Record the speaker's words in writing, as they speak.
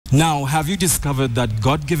Now, have you discovered that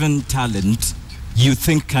God-given talent you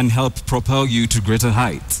think can help propel you to greater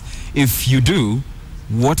heights? If you do,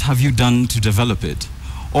 what have you done to develop it?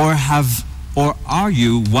 Or are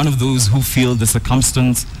you one of those who feel the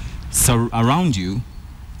circumstances around you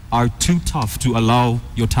are too tough to allow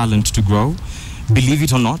your talent to grow? Believe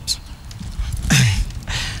it or not.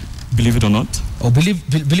 Believe it or not. Or believe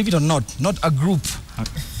it or not a group.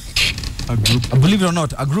 Believe it or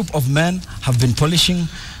not, a group of men have been polishing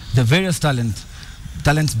the various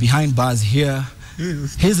talents behind bars here.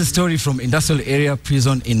 Here's a story from Industrial Area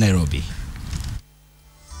Prison in Nairobi.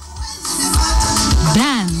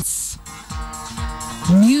 Dance,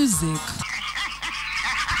 music,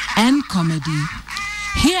 and comedy.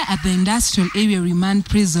 Here at the Industrial Area Remand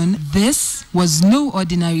Prison, this was no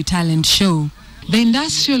ordinary talent show. The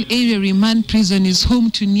Industrial Area Remand Prison is home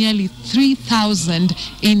to nearly 3,000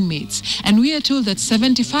 inmates, and we are told that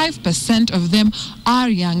 75% of them are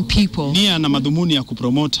young people. Nia na madhumuni ya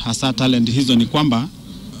kupromote hasa talent hizo ni kwamba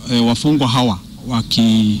wafungwa hawa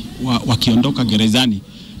wakiondoka gerezani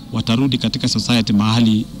watarudi katika society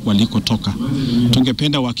mahali walikotoka.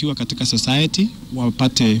 Tungependa wakiwa katika society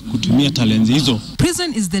wapate kutumia talents hizo.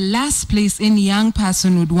 Prison is the last place any young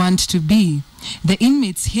person would want to be. The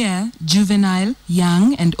inmates here, juvenile,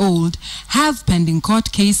 young and old, have pending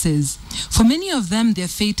court cases. For many of them, their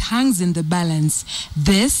fate hangs in the balance.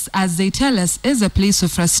 This, as they tell us, is a place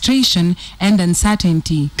of frustration and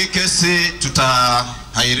uncertainty.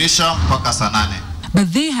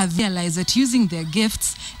 But they have realized that using their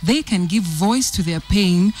gifts, they can give voice to their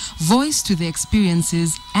pain, voice to their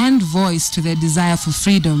experiences, and voice to their desire for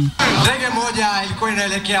freedom. Ndege moja ilikuwa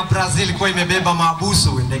inaelekea Brazil, ilikuwa imebeba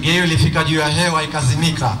mahabusu. Ndege hiyo ilifika juu ya hewa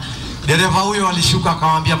ikazimika. Dereva huyo alishuka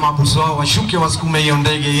akamwambia mahabusu hao washuke wasukume hiyo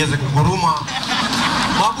ndege iweze kuguruma.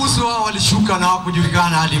 Mahabusu hao walishuka na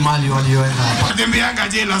hawakujulikana hadi mali walioenda. Tembeanga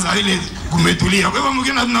jela za ile kumetulia. Kwa hivyo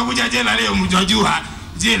mkina tunakuja jela leo mjajua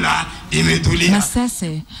jela.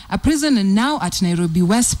 Masese, a prisoner now at Nairobi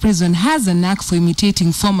West Prison, has a knack for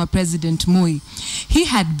imitating former President Moi. He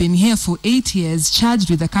had been here for 8 years, charged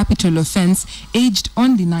with a capital offense, aged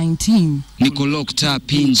only 19. Niko locked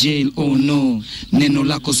up in jail, oh no. Neno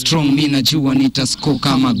lako strong, mina jua nitascore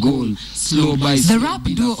kama goal. Slow by slow. The rap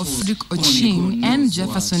duo of Frederick Oching and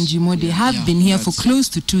Jefferson Jimode have been here for close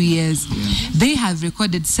to 2 years. They have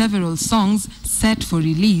recorded several songs set for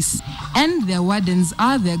release, and their wardens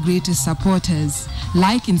are their greatest supporters,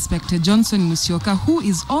 like Inspector Johnson Musyoka, who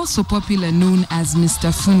is also popular known as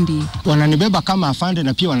Mr. Fundi. Wananibeba kama afande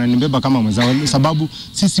na pia wananibeba kama mwenzao sababu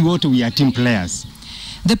sisi wote we are team players.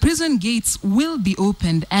 The prison gates will be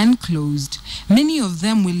opened and closed. Many of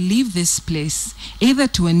them will leave this place, either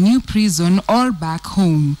to a new prison or back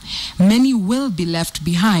home. Many will be left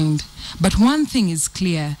behind. But one thing is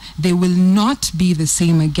clear, they will not be the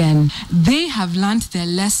same again. They have learned their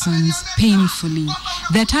lessons painfully.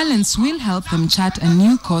 Their talents will help them chart a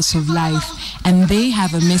new course of life, and they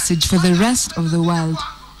have a message for the rest of the world.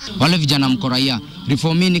 Wale vijana mkoraia,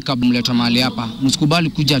 reformini kabumleta mahali hapa. Msikubali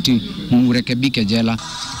kuja ati murekebike jela.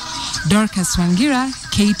 Dorcas Wangira,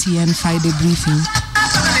 KTN Friday Briefing.